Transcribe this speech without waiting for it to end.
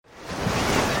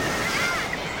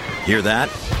Hear that?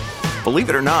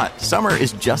 Believe it or not, summer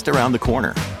is just around the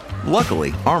corner.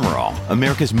 Luckily, Armor All,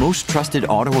 America's most trusted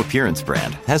auto appearance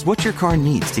brand, has what your car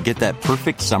needs to get that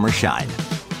perfect summer shine.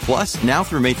 Plus, now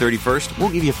through May 31st, we'll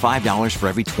give you $5 for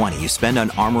every $20 you spend on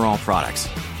Armor All products.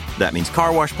 That means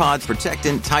car wash pods,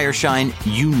 protectant, tire shine,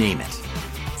 you name it.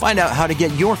 Find out how to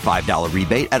get your $5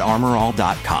 rebate at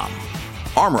armorall.com.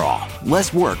 Armor All,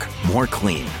 less work, more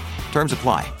clean. Terms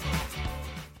apply.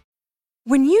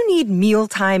 When you need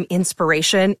mealtime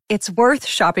inspiration, it's worth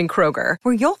shopping Kroger,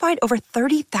 where you'll find over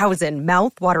 30,000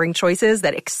 mouth-watering choices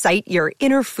that excite your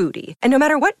inner foodie. And no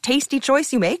matter what tasty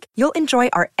choice you make, you'll enjoy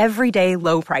our everyday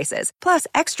low prices, plus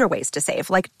extra ways to save,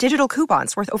 like digital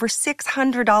coupons worth over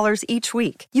 $600 each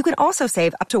week. You can also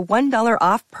save up to $1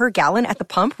 off per gallon at the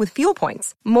pump with fuel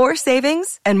points. More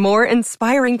savings and more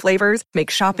inspiring flavors make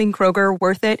shopping Kroger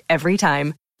worth it every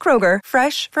time. Kroger,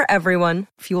 fresh for everyone.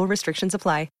 Fuel restrictions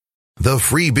apply. The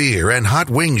Free Beer and Hot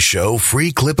Wings Show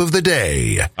free clip of the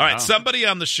day. All right, somebody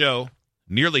on the show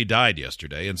nearly died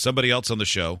yesterday, and somebody else on the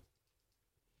show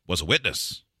was a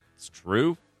witness. It's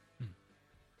true. This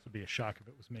would be a shock if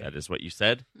it was me. That is what you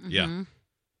said? Mm-hmm. Yeah.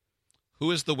 Who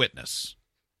is the witness?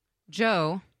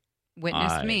 Joe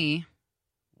witnessed me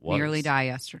nearly die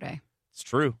yesterday. It's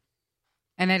true.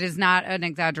 And it is not an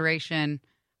exaggeration.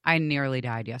 I nearly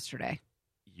died yesterday.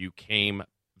 You came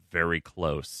very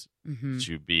close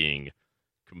to being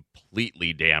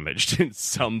completely damaged in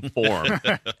some form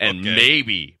and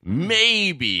maybe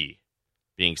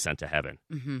being sent to heaven.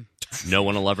 No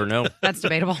one will ever know. That's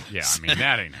debatable. Yeah, I mean,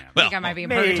 that ain't happening. I think I might be in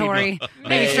purgatory.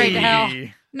 Maybe straight to hell.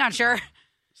 Not sure.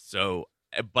 So,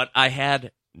 but I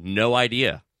had no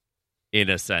idea.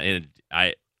 In a sense,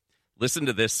 I listened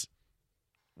to this.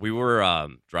 We were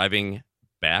driving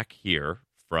back here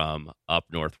from up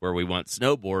north where we went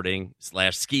snowboarding /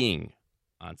 skiing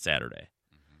on Saturday.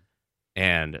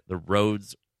 And the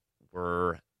roads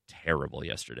were terrible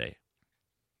yesterday.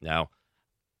 Now,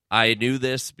 I knew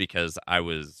this because I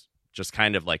was just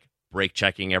kind of like brake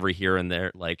checking every here and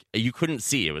there. Like, you couldn't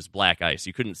see. It was black ice.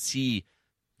 You couldn't see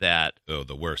that. Oh,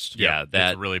 the worst. Yeah,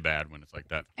 that's really bad when it's like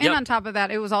that. And on top of that,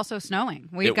 it was also snowing.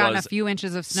 We've gotten a few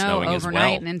inches of snow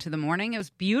overnight and into the morning. It was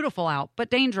beautiful out,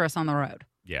 but dangerous on the road.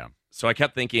 Yeah. So I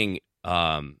kept thinking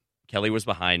Kelly was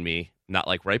behind me, not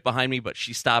like right behind me, but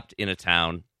she stopped in a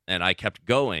town, and I kept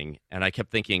going, and I kept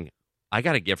thinking, I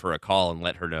got to give her a call and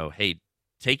let her know, hey,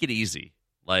 take it easy.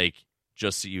 Like,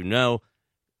 just so you know,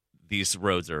 these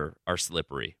roads are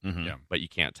slippery, but you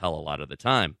can't tell a lot of the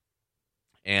time.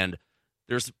 And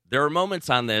there are moments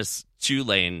on this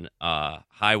 2-lane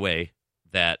highway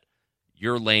that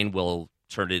your lane will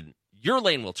turn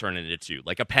into 2,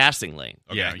 like a passing lane.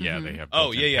 Okay. Yeah, they have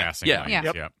passing lanes.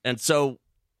 Yeah. And so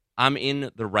I'm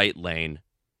in the right lane,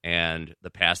 and the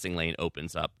passing lane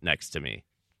opens up next to me.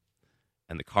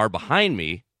 And the car behind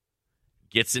me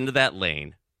gets into that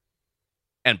lane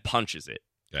and punches it.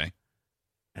 Okay.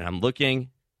 And I'm looking,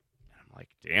 and I'm like,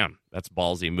 damn, that's a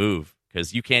ballsy move,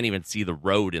 because you can't even see the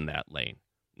road in that lane.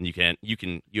 And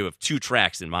you have 2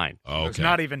 tracks in mind. Oh, okay. There's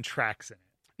not even tracks in it.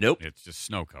 Nope. It's just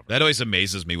snow covered. That always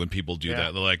amazes me when people do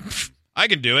that. They're like, I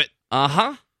can do it.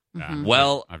 Uh-huh.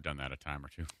 Well, I've done that a time or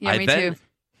two. Yeah, me too.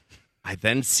 I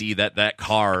then see that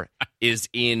car is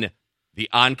in the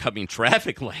oncoming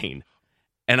traffic lane.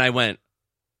 And I went,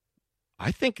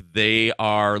 I think they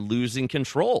are losing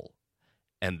control.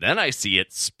 And then I see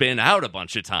it spin out a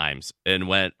bunch of times and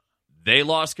went, they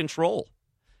lost control.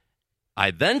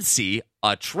 I then see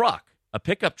a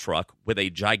pickup truck with a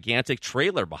gigantic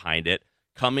trailer behind it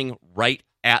coming right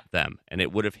at them. And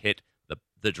it would have hit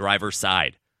the driver's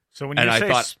side. So when you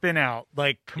say spin out,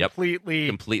 like completely...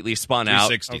 completely spun out.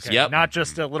 360. Okay. Yep. Not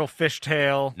just a little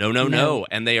fishtail. No.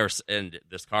 And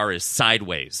this car is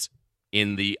sideways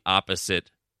in the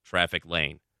opposite traffic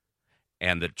lane.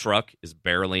 And the truck is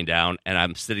barreling down, and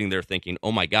I'm sitting there thinking,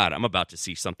 oh my God, I'm about to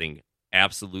see something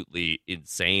absolutely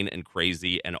insane and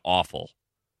crazy and awful.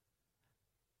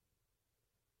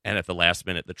 And at the last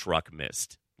minute, the truck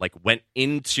missed. Like, went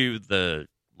into the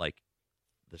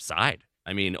side.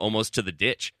 I mean, almost to the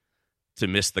ditch to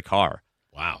miss the car.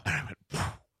 Wow. And I went,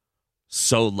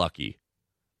 so lucky.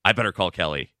 I better call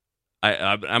Kelly.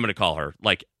 I'm going to call her.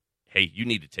 Like, hey, you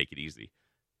need to take it easy.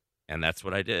 And that's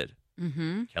what I did.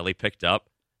 Mm-hmm. Kelly picked up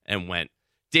and went,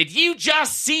 did you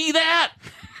just see that?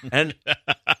 And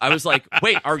I was like,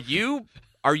 wait, are you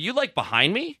like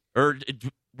behind me? Or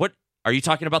what? Are you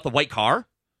talking about the white car?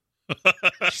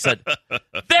 She said,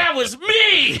 that was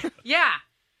me. Yeah.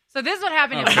 So this is what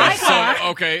happened in my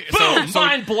car. Boom,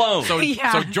 mind blown.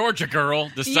 So Georgia girl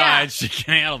decides she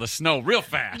can handle the snow real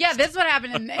fast. Yeah, this is what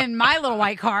happened in my little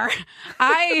white car.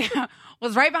 I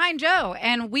was right behind Joe.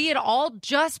 And we had all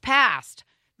just passed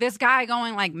this guy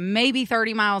going like maybe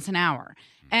 30 miles an hour.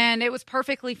 And it was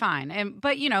perfectly fine.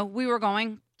 But, we were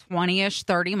going 20-ish,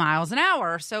 30 miles an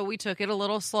hour. So we took it a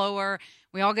little slower.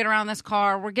 We all get around this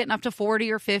car. We're getting up to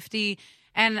 40 or 50.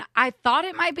 And I thought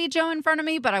it might be Joe in front of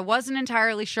me, but I wasn't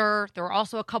entirely sure. There were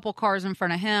also a couple cars in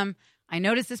front of him. I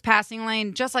noticed this passing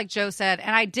lane, just like Joe said.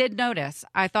 And I did notice.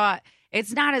 I thought,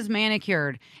 it's not as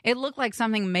manicured. It looked like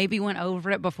something maybe went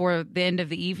over it before the end of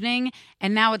the evening,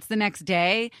 and now it's the next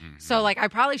day. Mm-hmm. So, I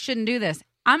probably shouldn't do this.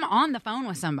 I'm on the phone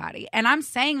with somebody, and I'm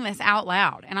saying this out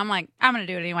loud, and I'm like, I'm going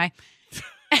to do it anyway.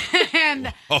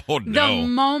 And the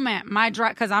moment my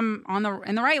because I'm in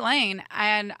the right lane,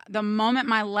 and the moment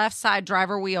my left side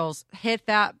driver wheels hit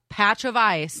that patch of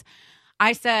ice,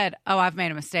 I said, "Oh, I've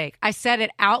made a mistake." I said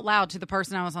it out loud to the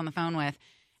person I was on the phone with.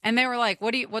 And they were like,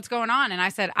 what's going on? And I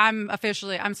said, I'm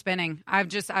spinning. I've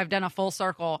done a full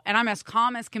circle, and I'm as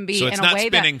calm as can be. So it's in not a way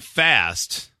spinning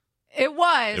fast. It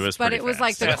was but it was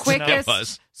fast. like the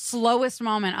quickest, slowest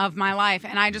moment of my life.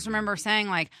 And I just remember saying,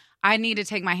 I need to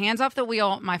take my hands off the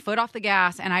wheel, my foot off the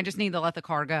gas, and I just need to let the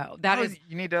car go.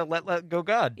 You need to let go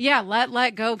God. Yeah,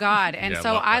 let go God. And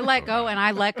so I let go and I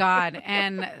let God.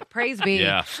 And praise be.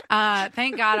 Yeah.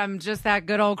 Thank God I'm just that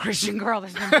good old Christian girl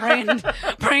that's been praying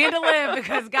to live,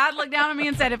 because God looked down at me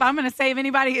and said, if I'm going to save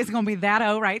anybody, it's going to be that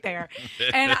hoe right there.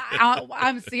 And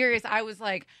I'm serious. I was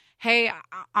like, hey,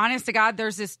 honest to God,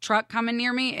 there's this truck coming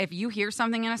near me. If you hear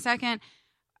something in a second,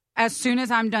 as soon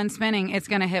as I'm done spinning, it's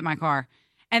going to hit my car.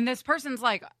 And this person's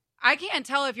like, I can't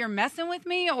tell if you're messing with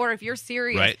me or if you're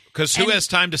serious. Right. Because who has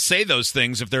time to say those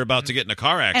things if they're about to get in a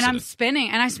car accident? And I'm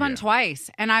spinning. And I spun twice.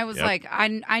 And I was like,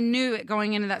 I knew it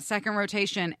going into that second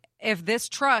rotation, if this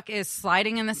truck is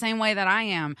sliding in the same way that I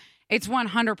am, it's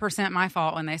 100% my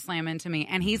fault when they slam into me.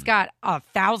 And he's got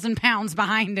 1,000 pounds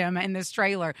behind him in this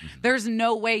trailer. There's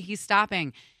no way he's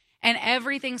stopping. And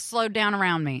everything slowed down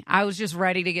around me. I was just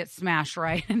ready to get smashed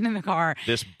right into the car.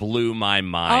 This blew my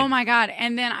mind. Oh, my God.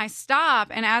 And then I stop,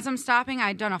 and as I'm stopping,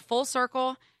 I'd done a full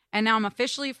circle, and now I'm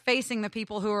officially facing the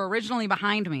people who were originally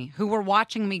behind me, who were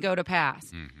watching me go to pass.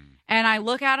 Mm-hmm. And I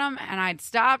look at them, and I'd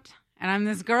stopped, and I'm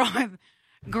this girl with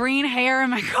green hair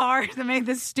in my car to make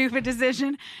this stupid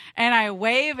decision. And I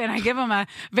wave, and I give them a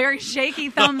very shaky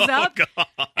thumbs up. God.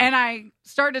 And I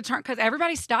start to turn, because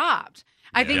everybody stopped.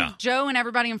 I think Joe and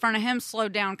everybody in front of him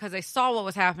slowed down because they saw what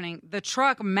was happening. The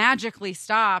truck magically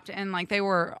stopped, and they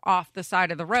were off the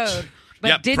side of the road.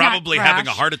 But did probably not crash. having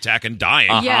a heart attack and dying.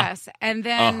 Yes, and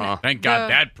then thank God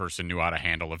that person knew how to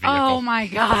handle a vehicle. Oh my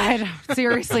God,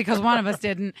 seriously, because one of us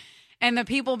didn't. And the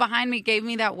people behind me gave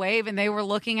me that wave, and they were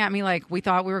looking at me like we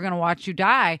thought we were going to watch you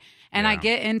die. And I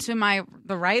get into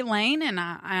the right lane, and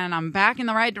I'm back in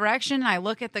the right direction. And I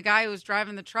look at the guy who was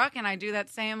driving the truck, and I do that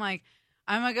same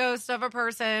I'm a ghost of a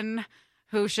person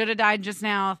who should have died just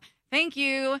now. Thank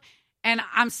you. And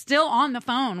I'm still on the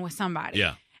phone with somebody.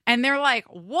 Yeah. And they're like,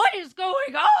 what is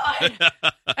going on?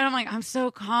 And I'm like, I'm so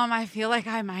calm. I feel like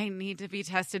I might need to be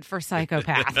tested for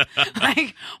psychopath.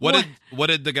 What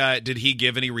did the guy, did he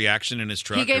give any reaction in his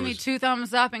truck? He gave me 2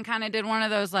 thumbs up and kind of did one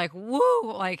of those woo.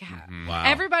 Wow.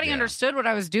 Everybody understood what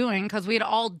I was doing because we had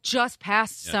all just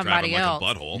passed somebody else.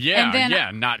 Like a butthole. Yeah,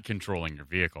 not controlling your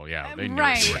vehicle. Yeah, they knew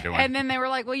what you were doing. And then they were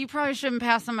like, well, you probably shouldn't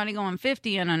pass somebody going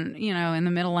 50 in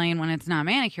the middle lane when it's not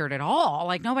manicured at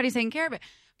all. Nobody's taking care of it.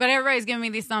 But everybody's giving me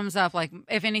these thumbs up.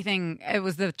 If anything, it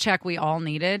was the check we all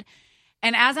needed.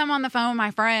 And as I'm on the phone with my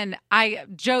friend,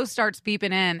 Joe starts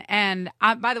beeping in. And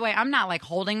by the way, I'm not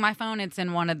holding my phone. It's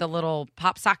in one of the little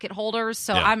pop socket holders.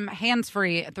 So I'm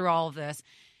hands-free through all of this.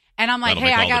 And I'm like,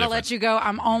 hey, I got to let you go.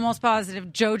 I'm almost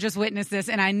positive Joe just witnessed this,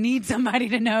 and I need somebody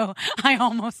to know I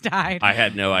almost died. I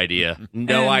had no idea.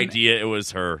 No idea it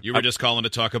was her. You were just calling to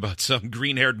talk about some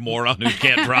green-haired moron who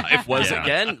can't drive.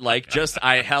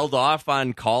 I held off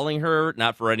on calling her,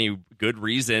 not for any good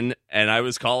reason, and I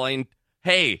was calling,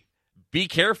 hey, be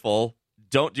careful.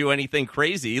 Don't do anything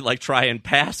crazy, try and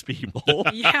pass people.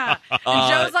 Yeah. And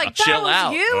Joe's like, that chill was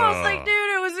out. you? I was like, dude,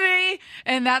 it was me.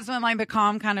 And that's when the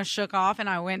calm kind of shook off, and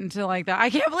I went into the I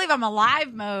can't believe I'm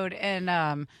alive mode. And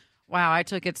wow, I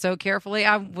took it so carefully.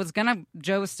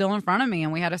 Joe was still in front of me,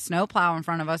 and we had a snowplow in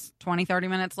front of us 20, 30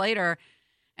 minutes later.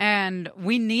 And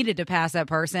we needed to pass that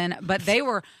person, but they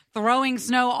were throwing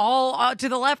snow all to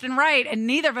the left and right, and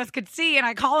neither of us could see. And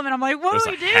I call him, and I'm like, what do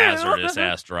we do? It was a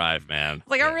hazardous-ass drive, man.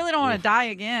 I really don't want to die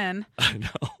again. I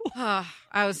know.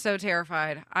 I was so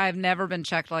terrified. I've never been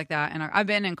checked like that. And I've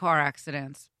been in car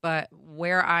accidents, but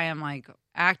where I am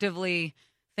actively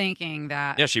thinking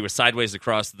that. Yeah, she was sideways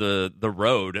across the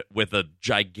road with a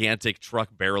gigantic truck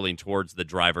barreling towards the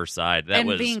driver's side. That and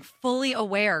was being fully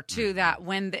aware, too, that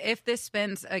if this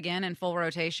spins again in full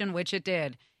rotation, which it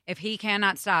did, if he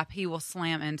cannot stop, he will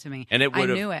slam into me. And I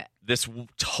knew it. This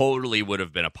totally would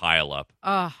have been a pileup.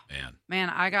 Oh, Man,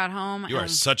 I got home. you are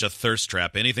such a thirst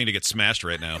trap. Anything to get smashed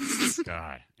right now.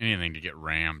 God, anything to get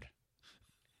rammed.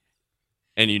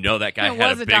 And you know that guy It had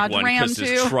was a a big Dodge one Ram, because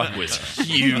his too. truck was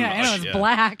huge. Yeah, and it was Yeah.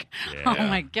 black. Yeah. Oh,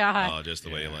 my God. Oh, just the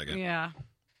way you like it. Yeah.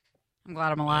 I'm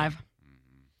glad I'm alive.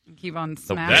 Keep on The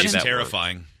smashing. That's That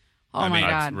terrifying. Oh, I my mean,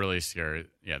 God. That's really scary.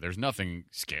 Yeah, there's nothing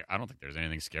scary. I don't think there's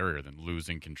anything scarier than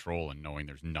losing control and knowing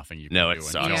there's nothing you can No, do it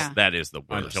sucks. Yeah. That is the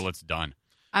worst. until it's done.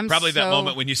 I'm Probably that so-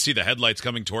 moment when you see the headlights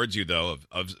coming towards you, though,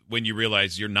 of when you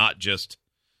realize you're not just,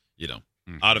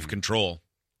 out of control.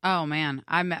 Oh, man.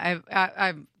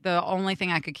 I the only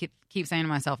thing I could keep saying to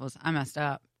myself was, I messed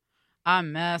up. I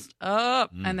messed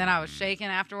up. And then I was shaking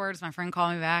afterwards. My friend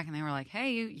called me back, and they were like,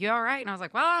 hey, you all right? And I was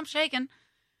like, well, I'm shaking.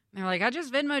 And they were like, I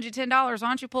just Venmo'd you $10. Why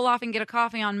don't you pull off and get a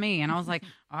coffee on me? And I was like,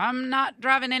 I'm not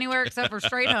driving anywhere except for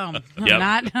straight home. I'm Yep.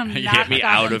 not Get me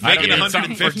out of Make here. it get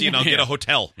something 150 and I'll get a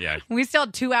hotel. Yeah, We still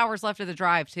had 2 hours left of the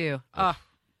drive, too. Oh,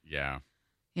 yeah.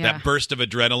 yeah. That burst of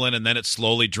adrenaline, and then it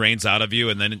slowly drains out of you,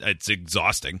 and then it's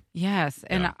exhausting. Yes.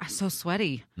 And Yeah. I'm so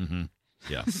sweaty. Mm-hmm.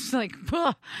 Yeah. It's like,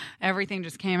 everything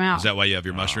just came out. Is that why you have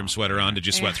your mushroom sweater on? Did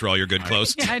you sweat through all your good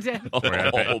clothes? Yeah, I did. Oh, Boy,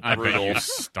 I bet brutal. you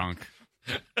stunk.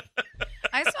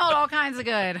 I smelled all kinds of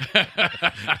good.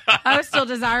 I was still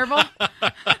desirable.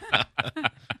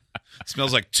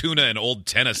 Smells like tuna and old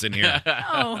tennis in here.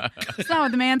 Oh, it's not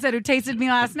what the man said who tasted me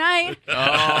last night.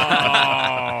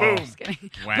 Oh, Just kidding.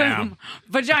 wow. Boom.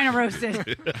 Vagina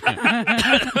roasted.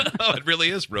 Oh, it really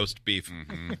is roast beef.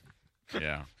 Mm-hmm.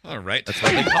 Yeah, All right. That's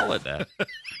why they call it that.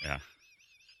 yeah.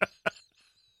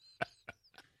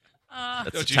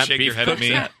 That's Don't you temp shake beef your head at me.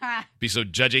 cooks. Be so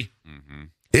judgy.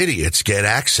 Idiots get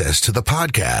access to the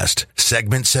podcast,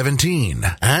 segment 17,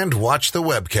 and watch the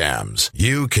webcams.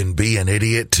 You can be an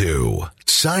idiot too.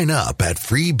 Sign up at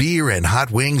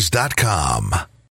freebeerandhotwings.com.